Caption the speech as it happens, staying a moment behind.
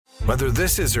Whether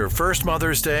this is her first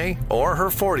Mother's Day or her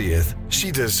 40th, she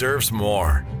deserves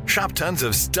more. Shop tons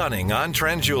of stunning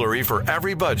on-trend jewelry for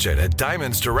every budget at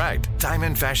Diamonds Direct.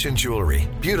 Diamond fashion jewelry,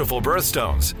 beautiful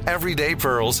birthstones, everyday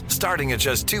pearls starting at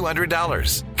just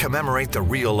 $200. Commemorate the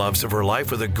real loves of her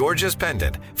life with a gorgeous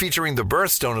pendant featuring the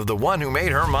birthstone of the one who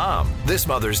made her mom. This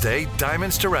Mother's Day,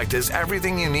 Diamonds Direct is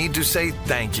everything you need to say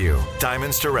thank you.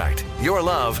 Diamonds Direct. Your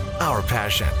love, our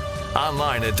passion.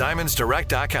 Online at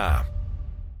diamondsdirect.com.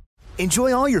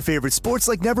 Enjoy all your favorite sports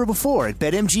like never before at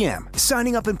BetMGM.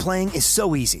 Signing up and playing is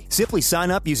so easy. Simply sign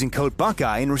up using code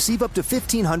Buckeye and receive up to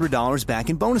 $1,500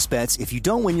 back in bonus bets if you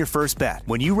don't win your first bet.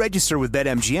 When you register with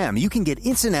BetMGM, you can get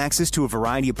instant access to a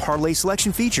variety of parlay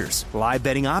selection features, live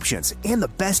betting options, and the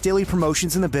best daily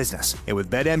promotions in the business. And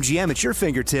with BetMGM at your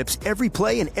fingertips, every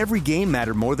play and every game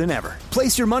matter more than ever.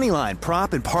 Place your moneyline,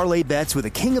 prop, and parlay bets with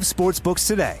the king of sportsbooks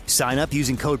today. Sign up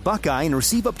using code Buckeye and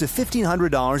receive up to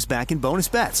 $1,500 back in bonus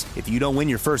bets if you don't win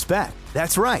your first bet.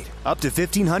 That's right, up to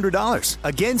 $1,500.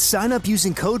 Again, sign up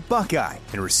using code Buckeye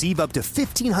and receive up to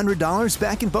 $1,500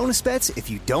 back in bonus bets if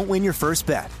you don't win your first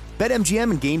bet.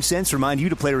 BetMGM and GameSense remind you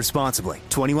to play responsibly.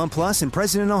 21 plus and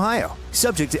present in Ohio.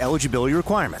 Subject to eligibility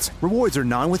requirements. Rewards are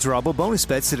non-withdrawable bonus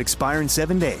bets that expire in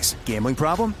 7 days. Gambling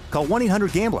problem? Call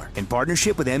 1-800-GAMBLER in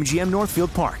partnership with MGM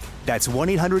Northfield Park. That's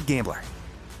 1-800-GAMBLER.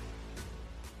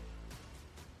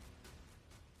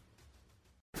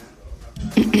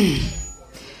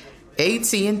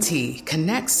 AT&T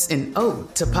connects an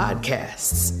ode to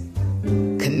podcasts.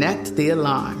 Connect the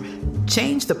alarm.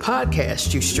 Change the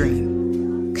podcast you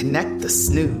stream. Connect the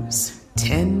snooze.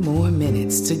 10 more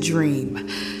minutes to dream.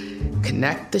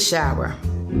 Connect the shower.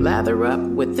 Lather up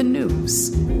with the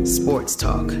news. Sports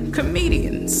talk,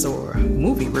 comedians, or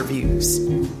movie reviews.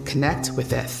 Connect with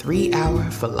that 3-hour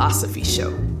philosophy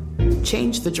show.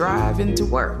 Change the drive into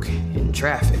work in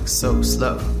traffic so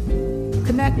slow.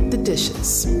 Connect the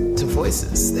dishes to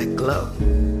voices that glow.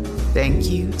 Thank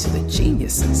you to the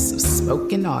geniuses of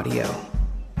spoken audio.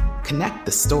 Connect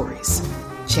the stories.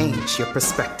 Change your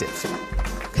perspective.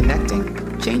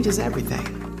 Connecting changes everything.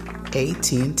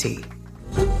 AT&T.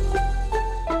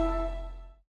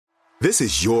 This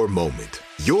is your moment,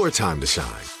 your time to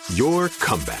shine, your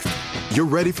comeback. You're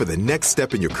ready for the next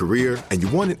step in your career, and you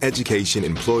want an education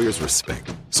employers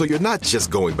respect. So you're not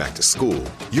just going back to school,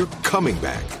 you're coming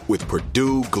back with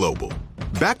Purdue Global.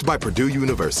 Backed by Purdue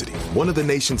University, one of the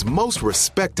nation's most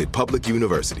respected public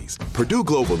universities, Purdue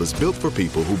Global is built for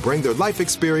people who bring their life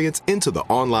experience into the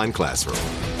online classroom.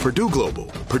 Purdue Global,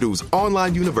 Purdue's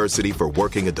online university for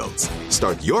working adults.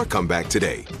 Start your comeback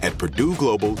today at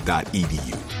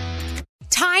purdueglobal.edu.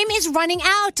 Time is running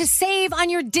out to save on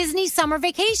your Disney summer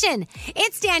vacation.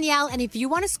 It's Danielle, and if you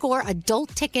want to score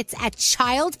adult tickets at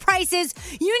child prices,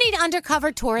 you need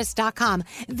UndercoverTourist.com.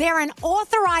 They're an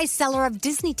authorized seller of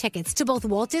Disney tickets to both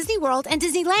Walt Disney World and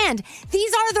Disneyland.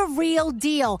 These are the real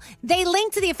deal. They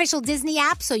link to the official Disney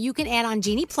app so you can add on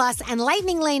Genie Plus and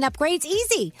Lightning Lane upgrades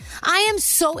easy. I am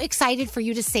so excited for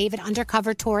you to save at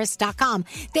UndercoverTourist.com.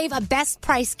 They have a best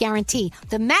price guarantee.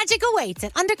 The magic awaits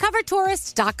at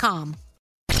UndercoverTourist.com.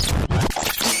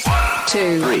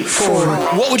 2, 3, 4.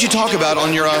 What would you talk about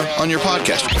on your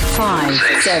podcast?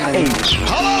 5, 7, 8.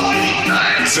 Hello,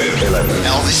 9, 10, 11.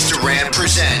 Elvis Duran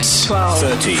presents 12,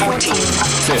 13, 14,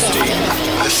 15.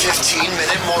 The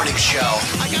 15-minute morning show.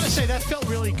 I gotta say, that felt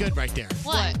really good right there.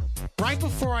 What? Right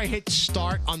before I hit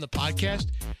start on the podcast,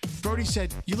 Brody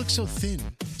said, "You look so thin,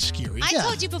 Scary." I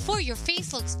told you before, your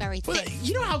face looks very thin. Well,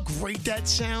 you know how great that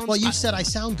sounds? Well, you said I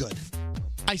sound good.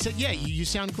 I said, yeah, you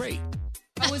sound great.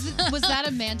 Was that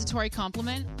a mandatory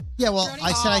compliment? Yeah, well, Brody?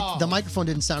 I said the microphone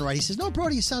didn't sound right. He says, "No,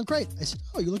 Brody, you sound great." I said,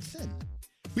 "Oh, you look thin."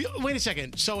 Wait a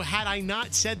second. So had I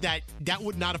not said that, that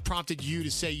would not have prompted you to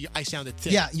say I sounded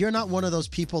thin. Yeah, you're not one of those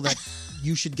people that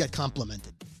you should get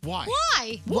complimented. Why?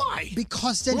 Why? Why?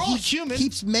 Because then We're all he human.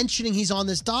 keeps mentioning he's on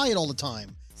this diet all the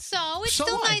time. So it's So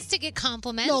still what? nice to get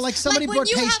compliments. No, like somebody when brought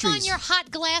you have pastries. on your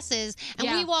hot glasses and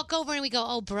Yeah. we walk over and we go,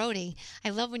 "Oh, Brody,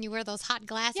 I love when you wear those hot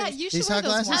glasses." Yeah, you should These wear hot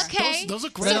those glasses? more. Okay. Those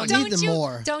look They great. don't need them you,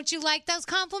 more. Don't you like those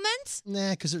compliments?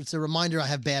 Nah, because it's a reminder I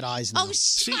have bad eyes now. Oh,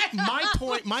 See,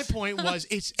 my point was,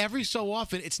 it's every so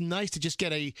often, it's nice to just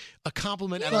get a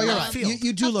compliment out No, of you're left right. field.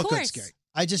 You do Of look course. good,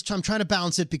 Scary. I'm trying to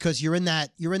balance it because you're in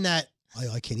that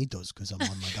I can't eat those because I'm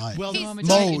on my diet. Well,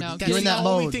 mode. You're in that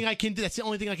mode. That's the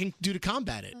only thing I can do to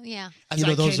combat it. Yeah.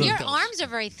 Your arms are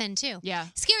very thin too. Yeah.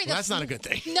 Scary. Well, that's not a good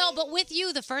thing. No, but with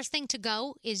you, the first thing to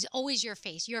go is always your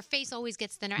face. Your face always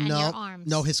gets thinner, and your arms.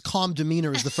 No, his calm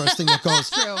demeanor is the first thing that goes.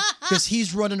 True. Because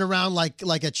he's running around like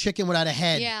a chicken without a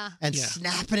head. Yeah. And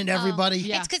snapping at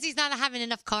everybody. It's because he's not having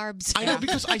enough carbs. I know,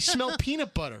 because I smell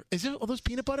peanut butter. Is it all those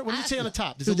peanut butter? What does it say on the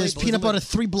top? There's peanut butter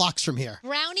 3 blocks from here.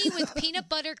 Brownie with peanut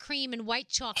butter cream and white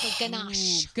chocolate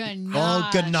ganache. Ganache. Oh,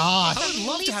 ganache. I would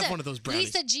love to have one of those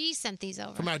brownies. Lisa G sent these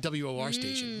over. From our WOR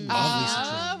station.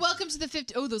 Welcome to the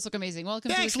 50. Oh, those look amazing.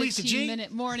 Welcome Thanks, to the Lisa G.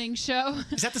 15-minute morning show.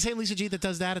 Is that the same Lisa G that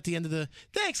does that at the end of the...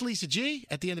 Thanks, Lisa G.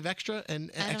 At the end of Extra and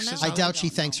Extra. I doubt she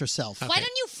thanks herself. Why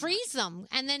don't you freeze them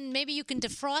and then maybe you can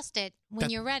defrost it when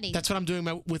you're ready? That's what I'm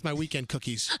doing with my weekend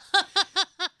cookies.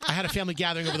 I had a family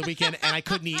gathering over the weekend and I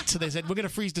couldn't eat, so they said, we're going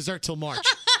to freeze dessert till March.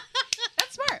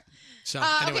 That's smart. So,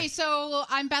 anyway. Okay, so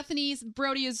I'm Bethany.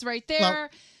 Brody is right there. Hello.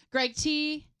 Greg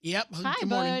T. Yep. Hi, Good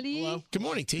morning. buddy. Hello. Good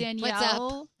morning, T.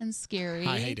 Danielle and Scary.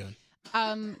 Hi, how you doing?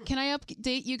 Can I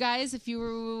update you guys if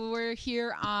you were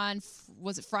here on,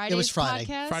 was it Friday's It was Friday.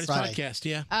 podcast? Friday's podcast,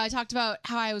 yeah. I talked about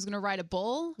how I was going to ride a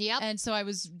bull. Yep. And so I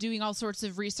was doing all sorts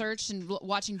of research and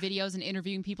watching videos and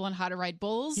interviewing people on how to ride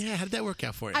bulls. Yeah, how did that work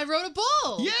out for you? I rode a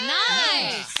bull. Yeah!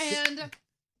 Nice. And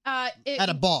At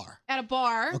a bar. At a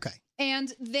bar. Okay.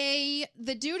 And the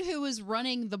dude who was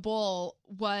running the bull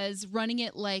was running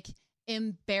it like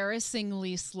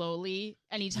embarrassingly slowly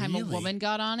anytime a woman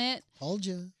got on it. Told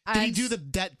you. Did he do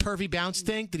that pervy bounce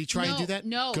thing? Did he try and do that?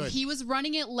 No, Good. he was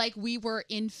running it like we were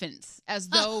infants, as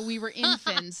though we were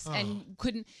infants and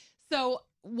couldn't. So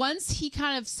once he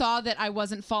kind of saw that I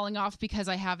wasn't falling off because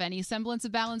I have any semblance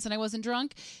of balance and I wasn't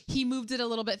drunk, he moved it a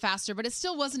little bit faster, but it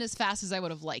still wasn't as fast as I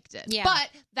would have liked it. Yeah. But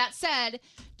that said,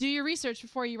 do your research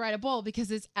before you ride a bull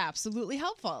because it's absolutely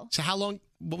helpful. So how long,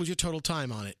 what was your total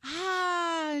time on it?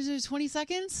 20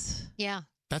 seconds? Yeah.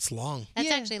 That's long.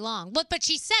 That's actually long. But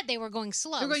she said they were going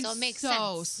slow, They're going so it makes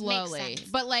so sense. slowly. Makes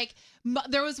sense. But like,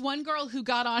 there was one girl who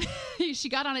got on. She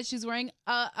got on it. She was wearing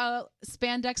a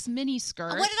spandex mini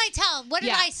skirt. What did I tell? What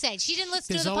did I say? She didn't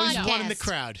listen There's to the always podcast. one in the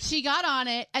crowd. She got on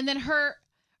it, and then her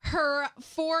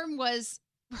form was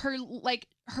her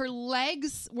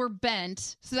legs were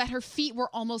bent so that her feet were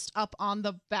almost up on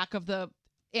the back of the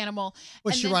animal.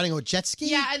 Was And she then- riding a jet ski?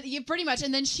 Yeah, pretty much.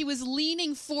 And then she was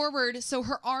leaning forward, so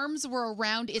her arms were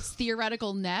around its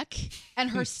theoretical neck, and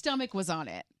her stomach was on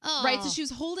it. Oh. Right, so she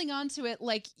was holding on to it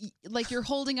like you're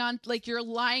holding on, like you're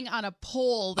lying on a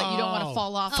pole that you don't want to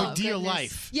fall off For of. dear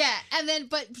life. Yeah, and then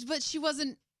but she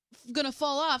wasn't gonna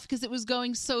fall off because it was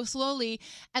going so slowly,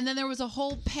 and then there was a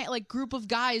whole group of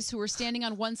guys who were standing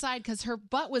on one side because her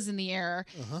butt was in the air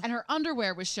and her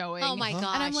underwear was showing. Oh my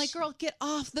gosh. And I'm like, girl, get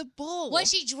off the bull.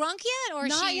 Was she drunk yet? Or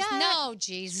Not she's yet. No,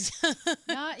 jeez.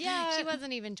 Not yet. She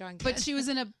wasn't even drunk But yet. she was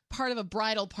in a part of a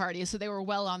bridal party, so they were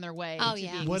well on their way. Oh, to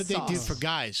yeah. being What did they do sauced. for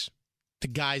guys? The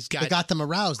guys got... They got them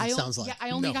aroused, it I sounds like.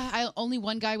 Yeah, only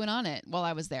one guy went on it while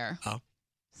I was there. Oh.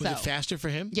 Was it faster for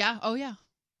him? Yeah. Oh yeah.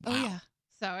 Wow. Oh yeah.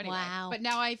 So anyway, Wow. but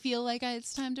now I feel like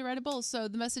it's time to ride a bull. So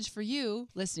the message for you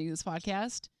listening to this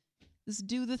podcast is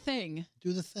do the thing.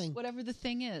 Do the thing. Whatever the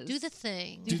thing is. Do the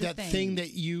thing. Do the that thing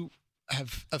that you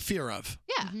have a fear of.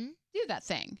 Yeah. Do that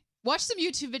thing. Watch some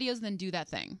YouTube videos and then do that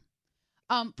thing.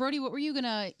 Brody, what were you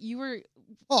gonna? You were.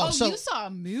 So you saw a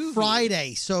movie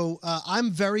Friday. So I'm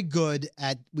very good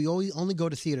at. We only go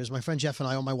to theaters. My friend Jeff and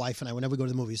I, or my wife and I, whenever we go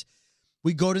to the movies,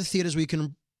 we go to the theaters where you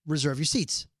can reserve your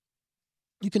seats.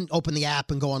 You can open the app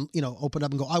and go on. Open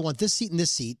up and go. I want this seat and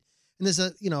this seat. And there's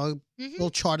a little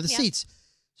chart of the seats.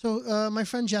 So my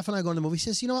friend Jeff and I go to the movie. He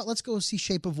says, you know what? Let's go see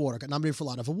Shape of Water. Got nominated for a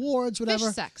lot of awards, whatever.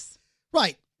 Fish sex.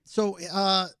 Right. So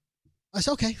I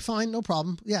said, okay, fine, no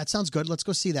problem. Yeah, it sounds good. Let's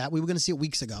go see that. We were going to see it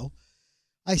weeks ago.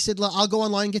 I said, I'll go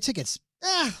online and get tickets.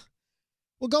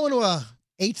 We're going to a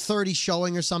 8:30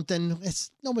 showing or something.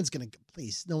 No one's going to go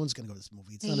to this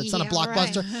movie. It's not a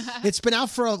blockbuster. Right. It's been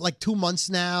out for like 2 months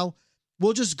now.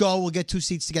 We'll just go. We'll get 2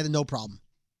 seats together. No problem.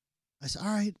 I said,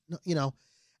 all right,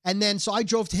 And then, so I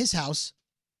drove to his house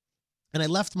and I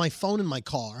left my phone in my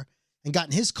car and got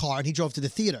in his car and he drove to the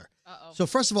theater. Uh-oh. So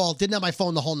first of all, didn't have my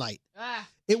phone the whole night. Ah.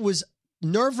 It was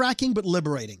nerve-wracking but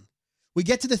liberating. We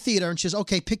get to the theater and she says,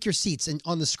 okay, pick your seats. And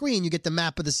on the screen, you get the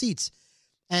map of the seats.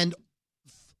 And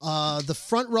the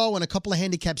front row and a couple of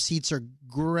handicap seats are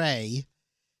gray.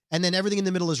 And then everything in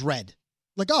the middle is red.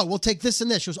 Like, oh, we'll take this and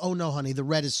this. She goes, oh, no, honey, the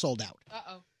red is sold out.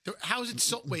 Uh-oh. How is it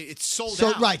sold? Wait, it's sold So,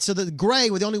 out. right. So the gray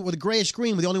with the grayish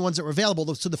green were the only ones that were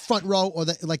available. So the front row or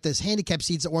those handicap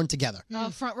seats that weren't together. Oh,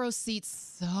 front row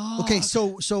seats suck. Okay,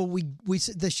 so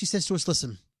she says to us,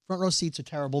 listen, front row seats are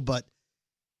terrible, but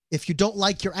if you don't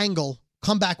like your angle,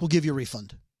 come back, we'll give you a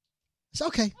refund. I said,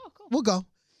 okay, we'll go.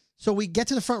 So we get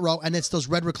to the front row, and it's those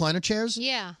red recliner chairs.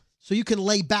 Yeah. So you can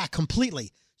lay back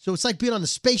completely. So it's like being on the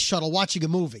space shuttle watching a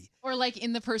movie. Or like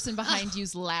in the person behind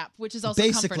you's lap, which is also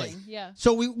Basically. comforting. Yeah.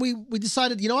 So we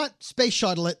decided, you know what? Space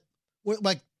shuttle it. We're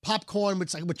like popcorn.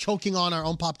 It's like we're choking on our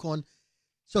own popcorn.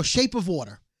 So Shape of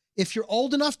Water. If you're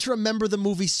old enough to remember the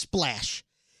movie Splash,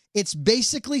 it's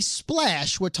basically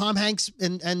Splash where Tom Hanks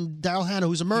and Daryl Hannah,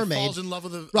 who's a mermaid. He falls in love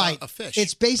with a fish.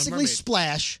 It's basically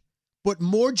Splash, but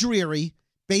more dreary,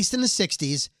 based in the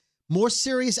 60s, more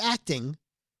serious acting,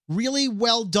 really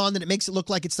well done, and it makes it look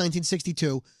like it's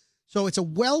 1962. So it's a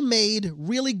well-made,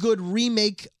 really good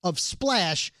remake of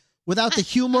Splash without the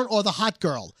humor or the hot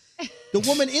girl. The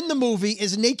woman in the movie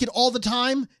is naked all the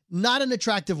time, not an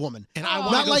attractive woman. And I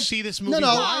want to go see this movie.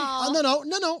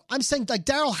 No. I'm saying like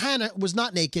Daryl Hannah was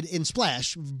not naked in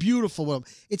Splash. Beautiful woman.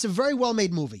 It's a very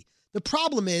well-made movie. The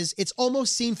problem is it's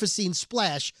almost scene for scene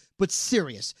Splash, but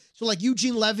serious. So like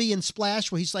Eugene Levy in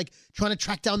Splash, where he's like trying to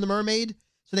track down the mermaid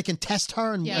so they can test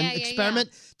her and experiment.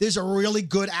 Yeah. There's a really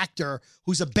good actor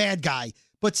who's a bad guy,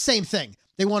 but same thing.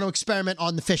 They want to experiment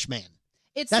on the fish man.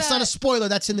 That's not a spoiler.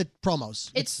 That's in the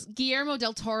promos. It's Guillermo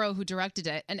del Toro who directed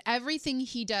it, and everything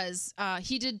he does,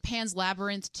 he did Pan's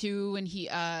Labyrinth too, and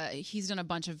he's done a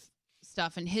bunch of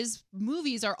stuff, and his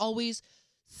movies are always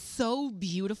so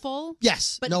beautiful.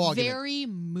 Yes, but no argument. Very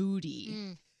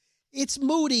moody. It's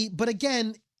moody, but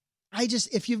again,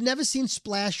 if you've never seen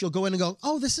Splash, you'll go in and go,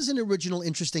 oh, this is an original,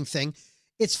 interesting thing.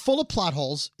 It's full of plot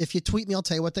holes. If you tweet me, I'll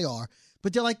tell you what they are.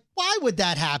 But they're like, why would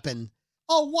that happen?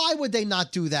 Oh, why would they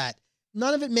not do that?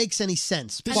 None of it makes any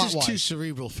sense. This is too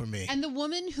cerebral for me. And the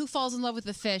woman who falls in love with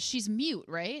the fish, she's mute,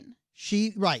 right?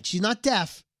 She's not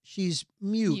deaf. She's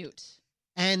mute.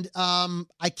 And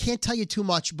I can't tell you too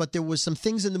much, but there was some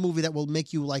things in the movie that will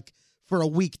make you like for a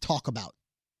week talk about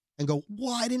and go,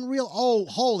 "Whoa, I didn't realize." Oh,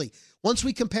 holy! Once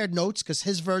we compared notes, because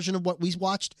his version of what we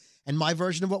watched and my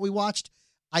version of what we watched,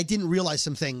 I didn't realize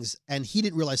some things, and he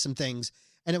didn't realize some things.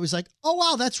 And it was like, oh,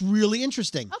 wow, that's really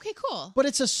interesting. Okay, cool. But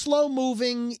it's a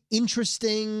slow-moving,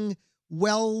 interesting,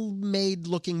 well-made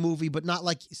looking movie, but not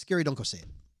like Scary. Don't go see it.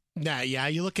 Nah, yeah,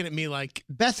 you're looking at me like...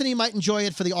 Bethany might enjoy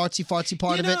it for the artsy-fartsy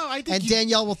part of it, I think and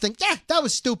Danielle will think, yeah, that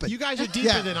was stupid. You guys are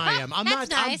deeper than I am. I'm That's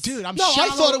not... nice. I'm No,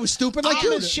 shallow. I thought it was stupid like you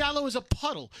I'm did. as shallow as a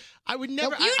puddle. I would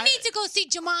never... You need to go see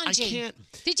Jumanji. I can't...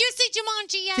 Did you see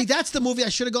Jumanji yet? See, that's the movie I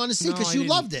should have gone to see because you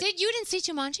loved it. You didn't see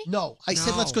Jumanji? No, I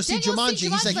said, let's go see Danielle's Jumanji.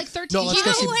 seen He's Jumanji like 13 no, let's You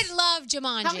go see... would love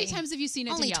Jumanji. How many times have you seen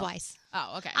it, Only Danielle? twice.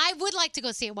 Oh, okay. I would like to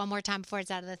go see it one more time before it's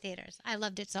out of the theaters. I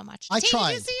loved it so much. I T,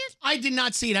 tried. Did you see it? I did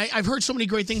not see it. I've heard so many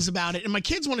great things about it, and my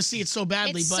kids want to see it so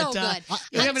badly, It's but so good.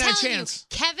 we haven't had a telling chance.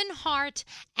 You, Kevin Hart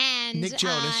and Nick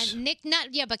Jonas.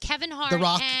 but Kevin Hart The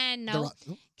Rock. and The Rock.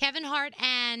 Kevin Hart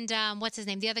and what's his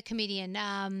name? The other comedian.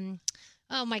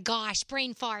 Oh my gosh,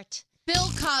 brain fart. Bill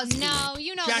Cosby. No,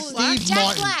 you know Jack who? Black? Jack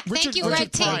Martin. Black. Thank you,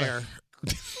 Red T. Pryor.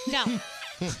 No.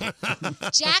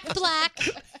 Jack Black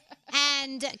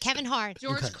and Kevin Hart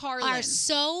George Carlin. are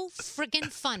so freaking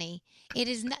funny. It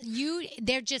is not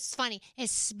they're just funny,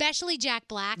 especially Jack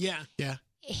Black. Yeah.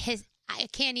 I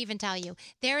can't even tell you.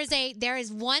 There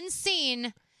is one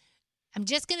scene, I'm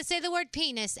just going to say the word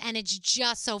penis, and it's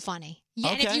just so funny.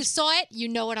 And if Okay. you saw it, you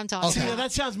know what I'm talking See, about.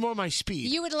 that sounds more my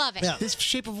speed. You would love it. Yeah. This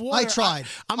Shape of Water. I tried.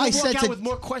 I'm going I to said walk to- out with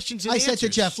more questions than I said to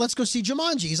answers. Jeff, let's go see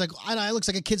Jumanji. He's like, I know, it looks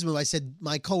like a kid's movie. I said,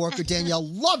 my coworker Danielle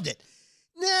loved it.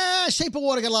 Nah, Shape of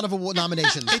Water got a lot of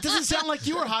nominations. It doesn't sound like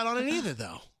you were hot on it either,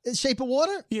 though. Shape of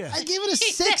Water? Yeah. I gave it a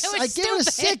He said 6. it was I gave it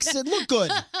a stupid. 6. It looked good.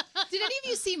 Did any of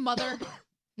you see Mother?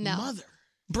 No. Mother.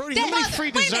 Brody, how many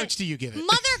free desserts do you give it?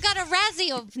 Mother got a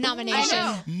Razzie nomination.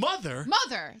 I know. Mother?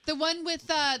 Mother, the one with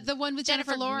Jennifer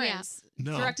Jennifer, Lawrence,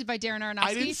 No. directed by Darren Aronofsky.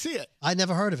 I didn't see it. I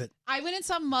never heard of it. I went and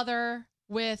saw Mother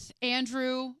with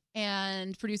Andrew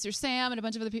and producer Sam and a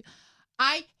bunch of other people.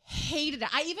 I hated it.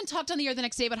 I even talked on the air the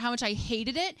next day about how much I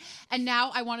hated it, and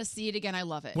now I want to see it again. I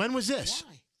love it. When was this?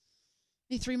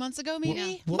 Maybe 3 months ago,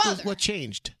 maybe. What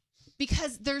changed?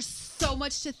 Because there's so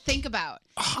much to think about.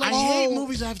 I hate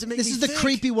movies that have to make This me is the think.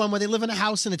 creepy one where they live in a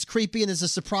house and it's creepy and there's a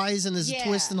surprise and there's a Yeah.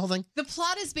 twist and the whole thing. The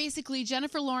plot is basically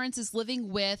Jennifer Lawrence is living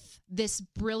with this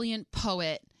brilliant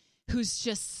poet who's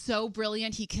just so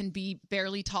brilliant he can be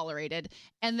barely tolerated.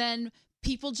 And then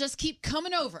people just keep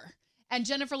coming over. And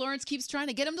Jennifer Lawrence keeps trying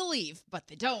to get him to leave, but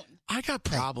they don't. I got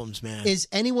problems, man. Is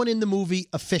anyone in the movie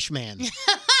a fish man?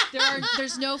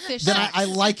 There's no fish. Then sex. I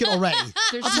like it already.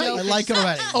 There's I'll tell no you, I like it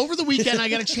already. Over the weekend, I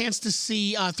got a chance to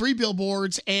see 3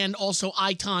 Billboards and also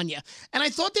I, Tonya. And I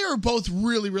thought they were both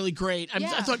really, really great. I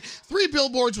thought 3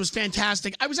 Billboards was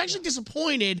fantastic. I was actually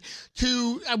disappointed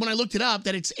when I looked it up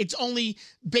that it's only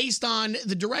based on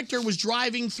the director was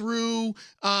driving through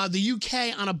the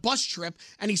UK on a bus trip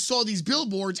and he saw these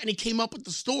billboards and he came up with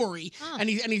the story and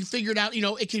he figured out,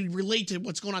 it could relate to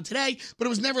what's going on today, but it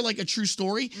was never like a true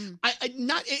story.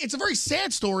 It's a very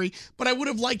sad story, but I would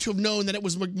have liked to have known that it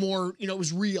was more, it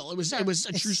was real. It was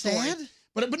a true story. Sad?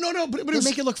 But it They was,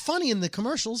 make it look funny in the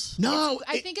commercials. no.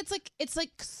 I think it's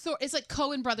like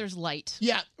Coen Brothers light.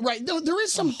 Yeah, right. There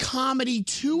is some comedy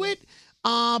to it.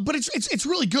 But it's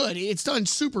really good. It's done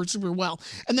super, super well.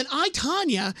 And then I,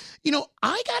 Tonya,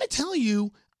 I got to tell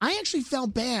you, I actually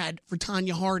felt bad for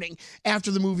Tonya Harding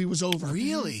after the movie was over.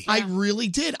 Really? I really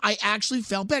did. I actually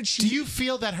felt bad. Do you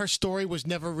feel that her story was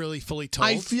never really fully told?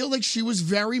 I feel like she was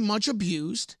very much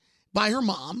abused by her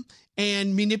mom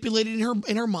and manipulated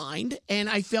in her mind, and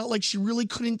I felt like she really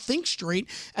couldn't think straight,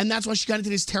 and that's why she got into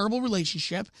this terrible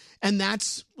relationship. And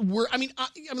that's where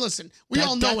listen, we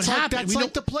all know what happened. That's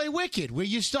like to play Wicked, where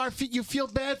you feel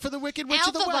bad for the Wicked Witch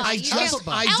of the West. I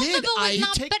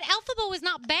did. But Elphaba was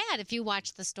not bad if you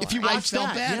watch the story. If you I watch felt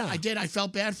that, bad. yeah. I did. I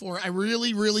felt bad for her. I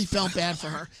really, really felt bad for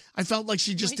her. I felt like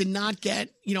she just did not get,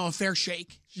 a fair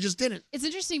shake. She just didn't. It's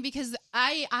interesting because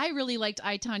I really liked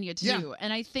I, Tonya too. Yeah.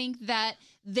 And I think that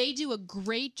they do a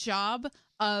great job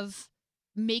of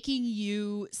making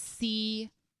you see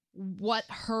what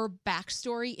her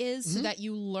backstory is so that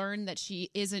you learn that she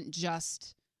isn't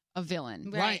just a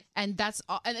villain. Right. And that's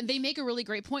all, and they make a really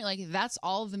great point. Like, that's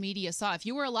all the media saw. If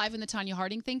you were alive when the Tonya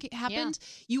Harding thing happened,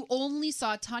 you only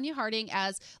saw Tonya Harding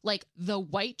as like the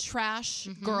white trash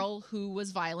girl who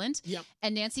was violent. Yep.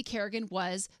 And Nancy Kerrigan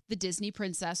was the Disney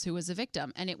princess who was a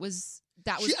victim. And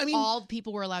that was all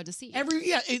people were allowed to see.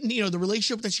 The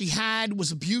relationship that she had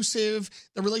was abusive.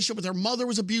 The relationship with her mother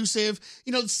was abusive.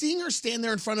 Seeing her stand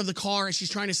there in front of the car as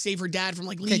she's trying to save her dad from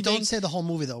leaving. Okay, don't say the whole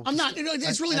movie though. I'm not.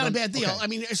 It's really not a bad deal. Okay. I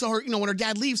mean, I saw her. When her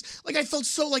dad leaves, I felt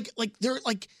so like they're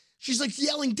like. She's like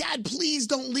yelling, "Dad, please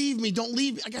don't leave me! Don't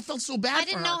leave me!" Like, I felt so bad for her. I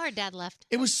didn't know her dad left.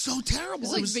 It was so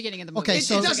terrible. It was the beginning of the movie. Okay,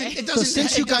 so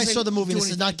since you guys saw the movie, do this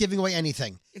is not giving away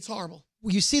anything. It's horrible.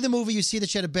 You see the movie, you see that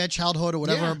she had a bad childhood or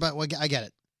whatever, Yeah. but I get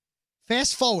it.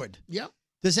 Fast forward. Yep.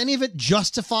 Does any of it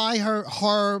justify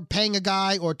her paying a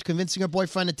guy or convincing her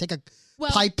boyfriend to take a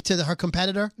pipe to her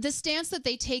competitor? The stance that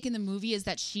they take in the movie is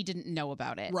that she didn't know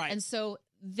about it. Right. And so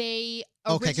they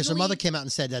Okay, because her mother originally- came out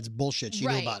and said that's bullshit. She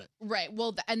knew about it. Right.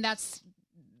 Well, and that's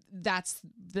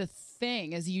the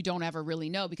thing, is you don't ever really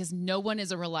know because no one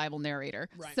is a reliable narrator.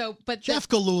 Right. So, but Jeff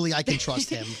Galooly, I can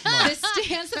trust him. Come on. the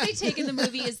stance that they take in the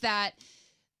movie is that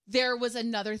there was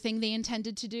another thing they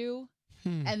intended to do.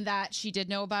 And that she did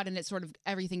know about, and it sort of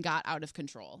everything got out of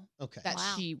control. Okay. That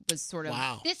she was sort of.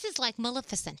 Wow. This is like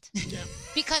Maleficent.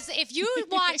 Because if you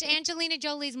watch Angelina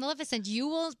Jolie's Maleficent, you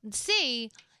will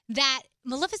see that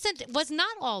Maleficent was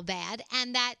not all bad,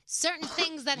 and that certain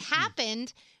things that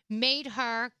happened made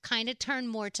her kind of turn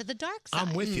more to the dark side.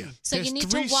 I'm with you. So There's you need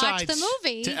three to watch the sides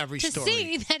movie to every story.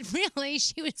 see that really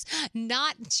she was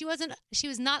not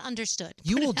understood.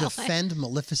 You Put will it that way. defend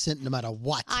Maleficent no matter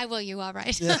what. I will. You all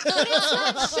right? But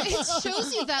it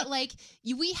shows you that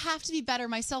we have to be better,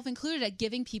 myself included, at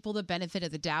giving people the benefit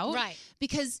of the doubt. Right.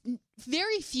 Because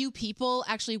very few people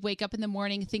actually wake up in the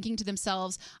morning thinking to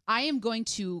themselves, I am going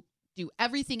to do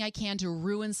everything I can to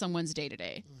ruin someone's day to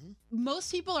day.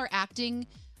 Most people are acting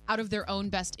out of their own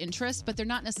best interest, but they're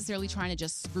not necessarily trying to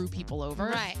just screw people over.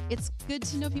 Right. It's good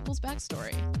to know people's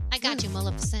backstory. I got you,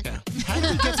 Maleficent. How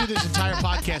did we get through this entire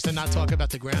podcast and not talk about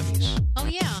the Grammys? Oh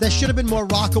yeah. There should have been more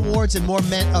rock awards and more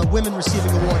women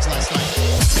receiving awards last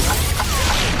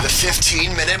night. The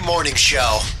 15-minute morning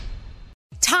show.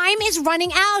 Time is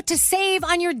running out to save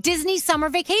on your Disney summer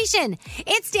vacation.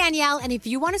 It's Danielle, and if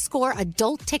you want to score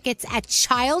adult tickets at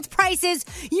child prices,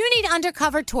 you need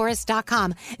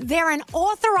UndercoverTourist.com. They're an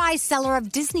authorized seller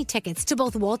of Disney tickets to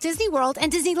both Walt Disney World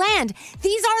and Disneyland.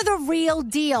 These are the real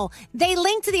deal. They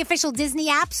link to the official Disney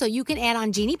app so you can add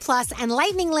on Genie Plus and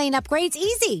Lightning Lane upgrades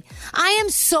easy. I am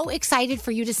so excited for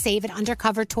you to save at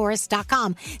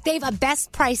UndercoverTourist.com. They have a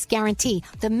best price guarantee.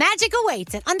 The magic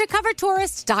awaits at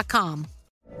UndercoverTourist.com.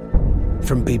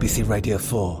 From BBC Radio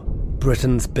 4,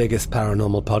 Britain's biggest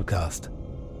paranormal podcast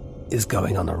is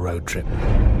going on a road trip.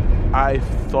 I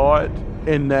thought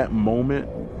in that moment,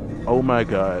 oh my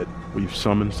God, we've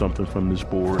summoned something from this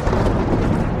board.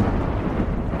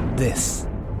 This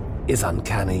is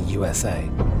Uncanny USA.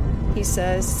 He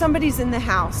says, somebody's in the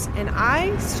house, and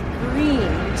I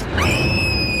screamed.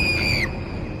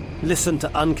 Listen to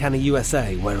Uncanny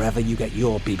USA wherever you get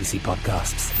your BBC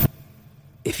podcasts,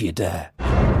 if you dare.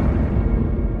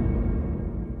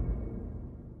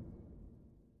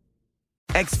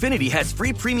 Xfinity has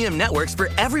free premium networks for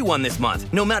everyone this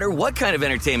month, no matter what kind of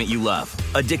entertainment you love.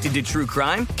 Addicted to true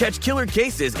crime? Catch killer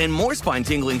cases and more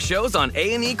spine-tingling shows on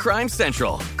A&E Crime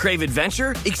Central. Crave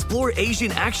adventure? Explore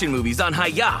Asian action movies on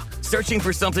Hi-YAH. Searching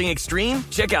for something extreme?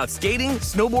 Check out skating,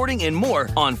 snowboarding, and more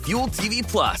on Fuel TV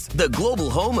Plus, the global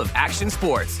home of action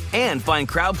sports. And find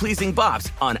crowd-pleasing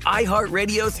bops on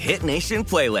iHeartRadio's Hit Nation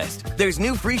playlist. There's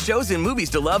new free shows and movies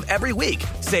to love every week.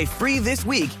 Say free this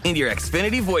week in your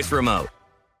Xfinity voice remote.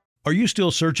 Are you still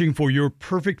searching for your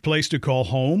perfect place to call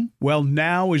home? Well,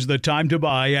 now is the time to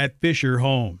buy at Fisher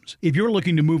Homes. If you're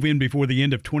looking to move in before the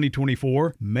end of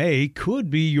 2024, May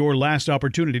could be your last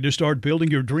opportunity to start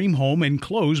building your dream home and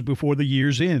close before the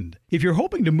year's end. If you're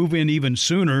hoping to move in even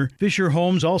sooner, Fisher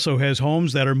Homes also has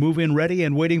homes that are move-in ready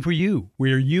and waiting for you,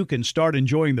 where you can start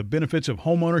enjoying the benefits of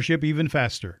homeownership even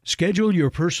faster. Schedule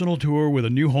your personal tour with a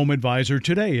new home advisor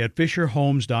today at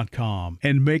FisherHomes.com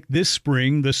and make this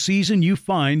spring the season you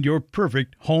find your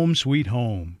perfect home sweet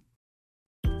home.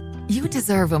 You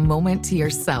deserve a moment to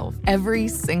yourself every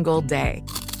single day.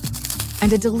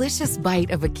 And a delicious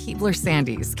bite of a Keebler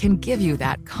Sandies can give you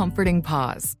that comforting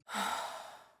pause.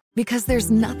 Because there's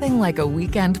nothing like a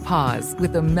weekend pause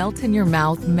with the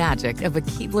melt-in-your-mouth magic of a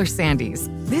Keebler Sandies.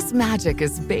 This magic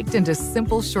is baked into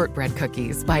simple shortbread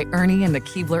cookies by Ernie and the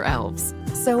Keebler Elves.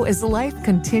 So as life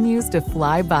continues to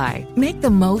fly by, make the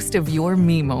most of your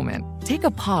me moment. Take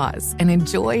a pause and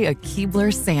enjoy a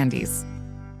Keebler Sandies.